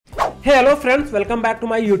Hey, hello friends, welcome back to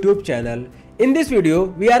my YouTube channel. In this video,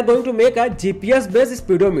 we are going to make a GPS based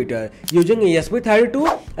speedometer using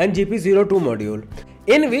ESP32 and GP02 module,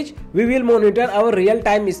 in which we will monitor our real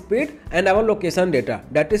time speed and our location data,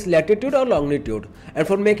 that is latitude or longitude. And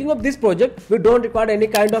for making of this project, we don't require any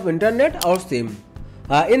kind of internet or SIM.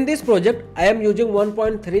 In this project, I am using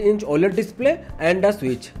 1.3-inch OLED display and a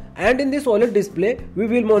switch. And in this OLED display, we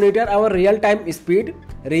will monitor our real-time speed,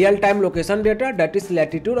 real-time location data, that is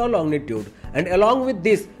latitude or longitude. And along with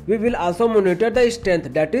this, we will also monitor the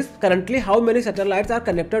strength, that is currently how many satellites are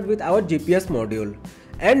connected with our GPS module.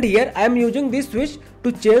 And here I am using this switch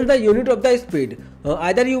to change the unit of the speed.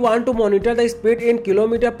 Either you want to monitor the speed in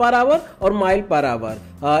kilometer per hour or mile per hour.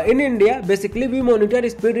 In India, basically we monitor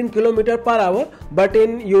speed in kilometer per hour, but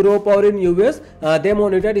in Europe or in US, they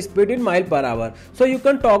monitor speed in mile per hour. So you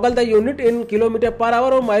can toggle the unit in kilometer per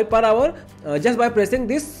hour or mile per hour just by pressing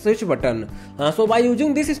this switch button. So by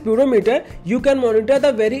using this speedometer, you can monitor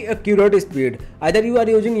the very accurate speed. Either you are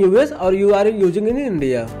using US or you are using in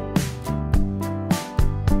India.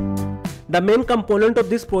 The main component of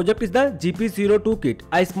this project is the GP02 Kit,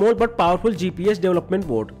 a small but powerful GPS development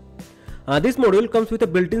board. This module comes with a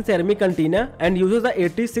built-in ceramic antenna and uses the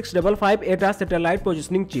 86558 8R satellite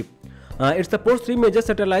positioning chip. It supports three major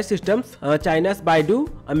satellite systems, China's Baidu,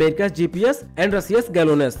 America's GPS and Russia's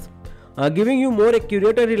GLONASS, giving you more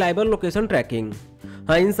accurate and reliable location tracking.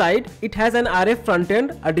 Inside, it has an RF front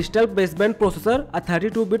end, a digital baseband processor, a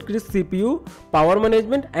 32-bit CRISP CPU, power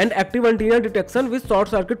management and active antenna detection with short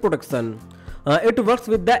circuit protection. It works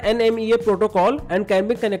with the NMEA protocol and can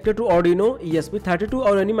be connected to Arduino, ESP32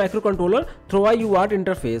 or any microcontroller through a UART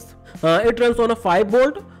interface. It runs on a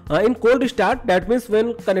 5V. In cold start, that means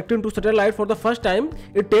when connecting to satellite for the first time,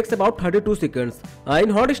 it takes about 32 seconds. In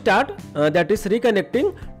hot start, that is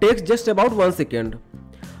reconnecting, takes just about 1 second.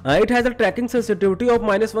 It has a tracking sensitivity of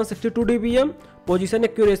 -162 dBm, position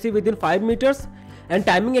accuracy within 5 meters and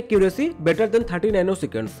timing accuracy better than 30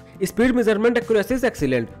 nanoseconds. Speed measurement accuracy is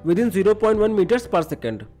excellent within 0.1 meters per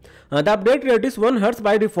second. The update rate is 1 Hz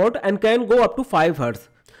by default and can go up to 5 Hz.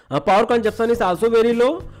 Power consumption is also very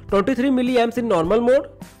low, 23 milliamps in normal mode,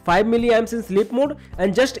 5 milliamps in sleep mode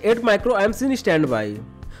and just 8 microamps in standby.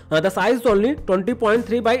 The size is only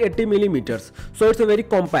 20.3 by 80 millimeters, so it's a very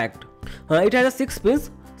compact. It has a 6 pins,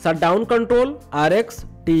 shutdown control, RX,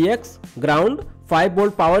 TX, ground,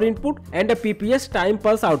 5V power input and a PPS time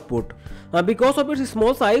pulse output. Because of its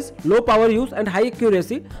small size, low power use and high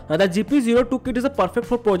accuracy, the GP02 Kit is perfect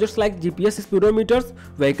for projects like GPS speedometers,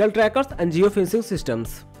 vehicle trackers and geofencing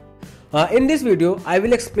systems. In this video, I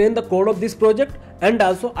will explain the code of this project and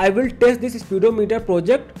also I will test this speedometer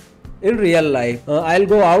project in real life. I'll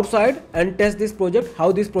go outside and test this project,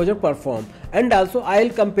 how this project perform, and also I'll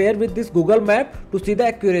compare with this Google map to see the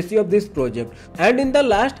accuracy of this project, and in the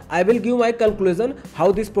last I will give my conclusion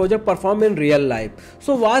how this project perform in real life.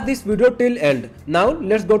 So watch this video till end. Now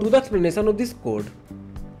let's go to the explanation of this code.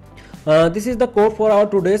 This is the code for our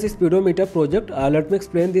today's speedometer project. Let me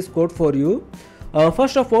explain this code for you.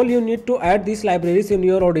 First of all, you need to add these libraries in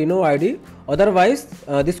your Arduino IDE, otherwise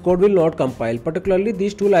this code will not compile, particularly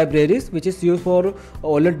these two libraries which is used for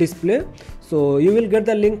OLED display. So you will get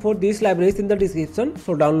the link for these libraries in the description,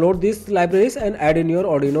 so download these libraries and add in your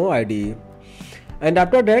Arduino IDE. And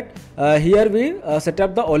after that, here we set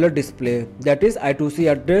up the OLED display, that is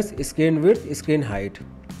I2C address, screen width, screen height.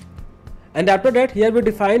 And after that, here we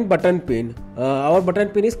define button pin. Our button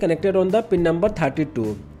pin is connected on the pin number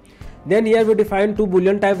 32. Then here we define two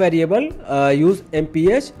boolean type variable, use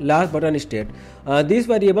MPH, last button state. These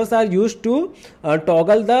variables are used to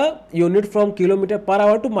toggle the unit from kilometer per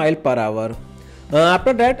hour to mile per hour.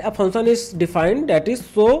 After that, a function is defined, that is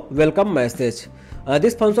show welcome message.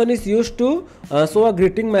 This function is used to show a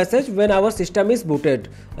greeting message when our system is booted,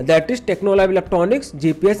 that is Technolab Electronics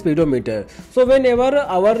GPS Speedometer. So whenever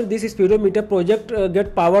our this speedometer project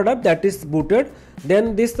get powered up, that is booted,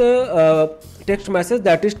 then this text message,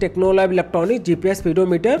 that is Technolab Electronics GPS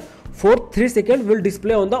Speedometer for 3 seconds will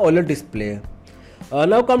display on the OLED display.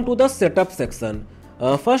 Now come to the setup section.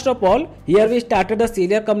 First of all, here we started the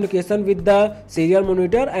serial communication with the serial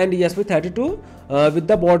monitor and ESP32 with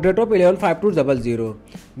the baud rate of 115200.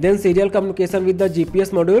 Then serial communication with the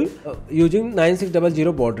GPS module using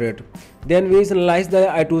 9600 baud rate. Then we initialize the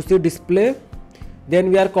I2C display.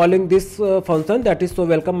 Then we are calling this function, that is show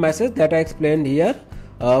welcome message, that I explained here,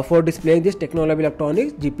 for displaying this Technolab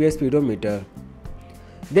Electronics GPS speedometer.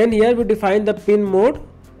 Then here we define the pin mode,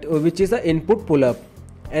 which is the input pull up,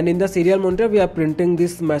 and in the serial monitor we are printing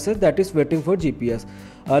this message, that is waiting for GPS.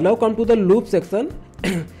 Now come to the loop section.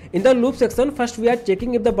 In the loop section, first we are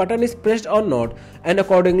checking if the button is pressed or not, and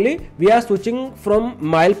accordingly we are switching from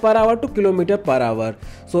mile per hour to kilometer per hour.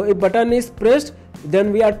 So if button is pressed,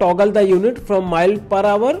 then we are toggle the unit from mile per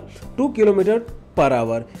hour to kilometer per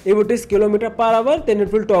hour. If it is kilometer per hour, then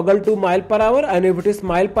it will toggle to mile per hour, and if it is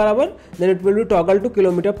mile per hour, then it will be toggle to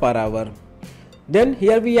kilometer per hour. Then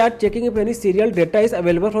here we are checking if any serial data is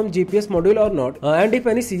available from GPS module or not, and if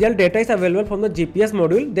any serial data is available from the GPS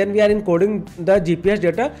module, then we are encoding the GPS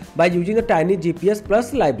data by using the tiny GPS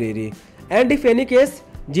plus library. And if any case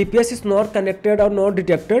GPS is not connected or not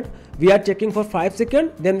detected, we are checking for 5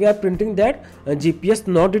 seconds, then we are printing that GPS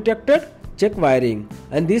not detected, check wiring,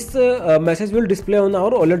 and this message will display on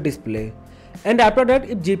our OLED display. And after that,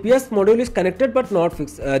 if GPS module is connected but not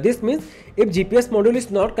fixed, this means if GPS module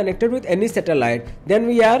is not connected with any satellite, then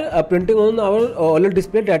we are printing on our OLED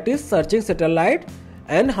display that is searching satellite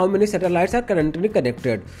and how many satellites are currently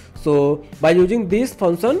connected. So by using this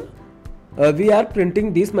function, we are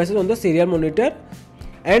printing this message on the serial monitor.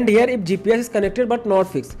 And here if GPS is connected but not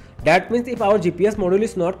fixed, that means if our GPS module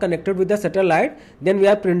is not connected with the satellite, then we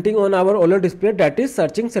are printing on our OLED display that is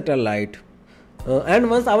searching satellite. And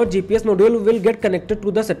once our GPS module will get connected to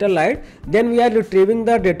the satellite, then we are retrieving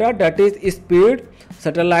the data, that is speed,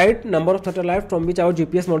 satellite, number of satellites from which our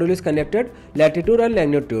GPS module is connected, latitude and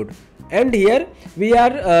longitude. And here we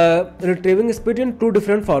are retrieving speed in two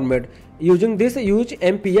different formats. Using this use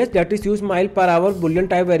MPH, that is use mile per hour boolean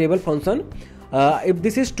type variable function. If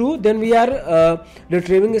this is true, then we are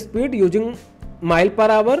retrieving speed using mile per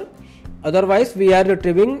hour, otherwise we are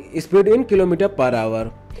retrieving speed in kilometer per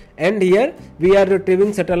hour. And here we are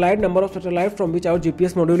retrieving satellite, number of satellites from which our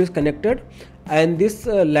GPS module is connected, and this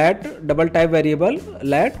lat double type variable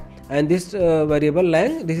lat, and this variable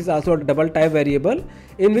lang, this is also a double type variable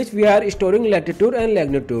in which we are storing latitude and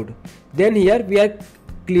longitude. Then here we are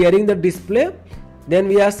clearing the display, then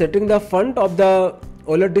we are setting the font of the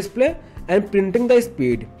OLED display and printing the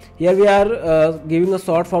speed. Here we are giving a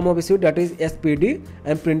short form of speed, that is SPD,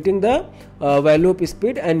 and printing the value of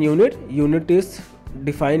speed and unit. Unit is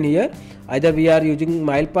defined here, either we are using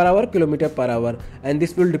mile per hour, kilometer per hour, and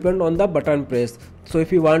this will depend on the button press. So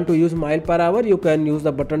if you want to use mile per hour, you can use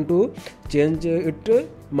the button to change it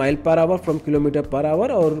mile per hour from kilometer per hour,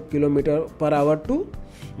 or kilometer per hour to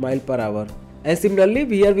mile per hour. And similarly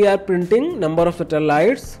here we are printing number of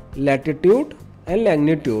satellites, latitude and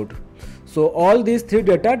longitude. So all these three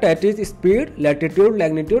data, that is speed, latitude,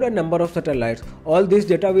 longitude and number of satellites, all this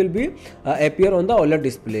data will be appear on the OLED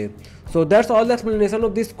display. So that's all the explanation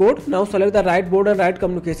of this code. Now select the right board and right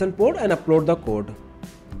communication port and upload the code.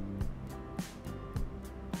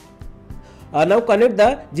 Now connect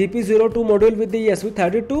the GP02 module with the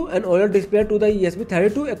ESP32 and OLED display to the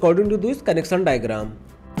ESP32 according to this connection diagram.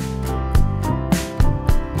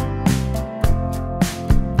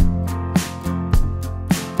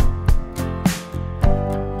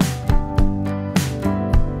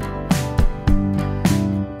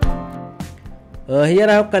 Here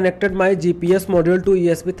I have connected my GPS module to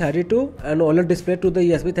ESP32 and OLED display to the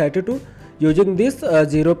ESP32 using this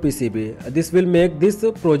 0 PCB. This will make this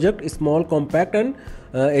project small, compact and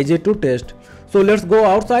easy to test. So let's go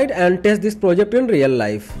outside and test this project in real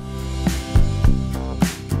life.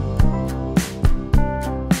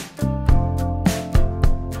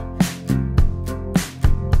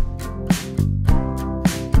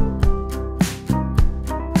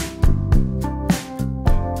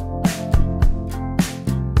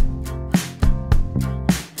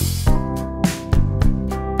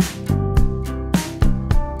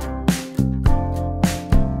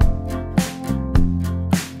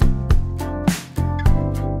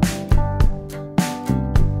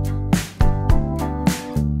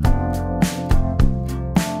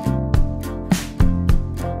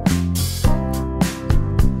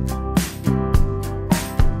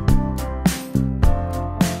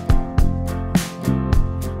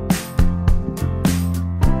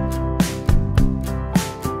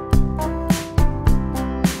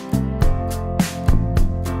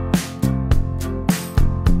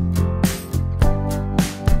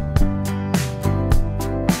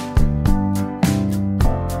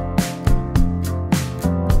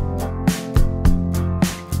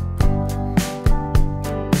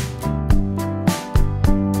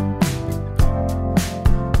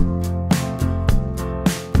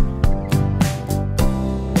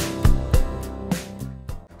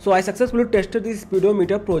 So I successfully tested this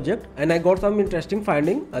speedometer project and I got some interesting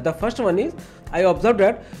finding. The first one is, I observed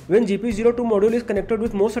that when GP02 module is connected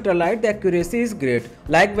with more satellite, the accuracy is great.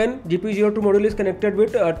 Like when GP02 module is connected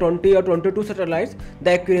with 20 or 22 satellites,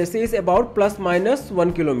 the accuracy is about plus minus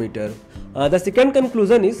 1 kilometer. The second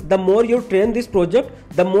conclusion is the more you train this project,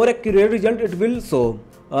 the more accurate result it will show.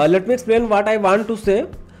 Let me explain what I want to say.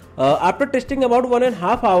 After testing about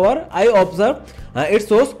 1.5 hours, I observed it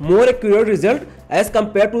shows more accurate result as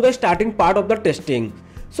compared to the starting part of the testing.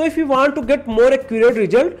 So if you want to get more accurate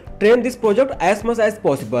result, train this project as much as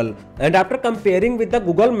possible. And after comparing with the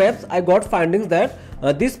Google Maps, I got findings that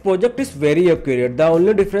this project is very accurate. The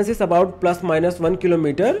only difference is about plus minus 1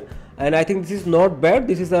 kilometer. And I think this is not bad.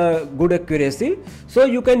 This is a good accuracy. So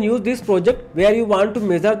you can use this project where you want to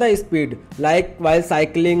measure the speed, like while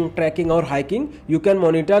cycling, trekking or hiking, you can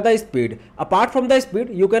monitor the speed. Apart from the speed,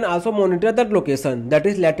 you can also monitor the location, that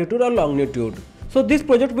is latitude or longitude. So this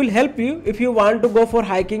project will help you if you want to go for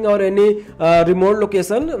hiking or any remote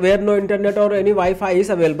location where no internet or any Wi-Fi is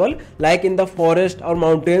available, like in the forest or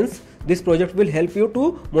mountains. This project will help you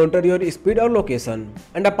to monitor your speed or location.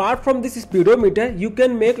 And apart from this speedometer, you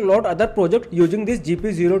can make lot other projects using this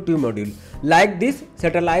GP02 module, like this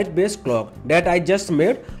satellite based clock that I just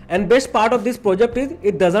made. And best part of this project is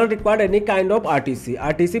it doesn't require any kind of RTC.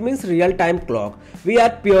 RTC means real time clock. We are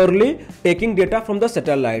purely taking data from the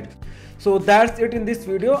satellite. So that's it in this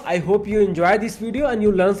video. I hope you enjoy this video and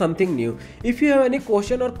you learn something new. If you have any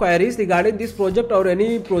question or queries regarding this project or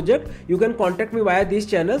any project, you can contact me via these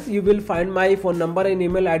channels. You will find my phone number and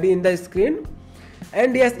email ID in the screen.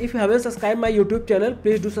 And yes, if you haven't subscribed my YouTube channel,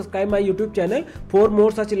 please do subscribe my YouTube channel for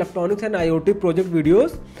more such electronics and IoT project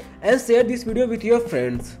videos, and share this video with your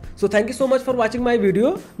friends. So thank you so much for watching my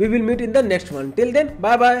video. We will meet in the next one. Till then,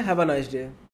 bye bye. Have a nice day.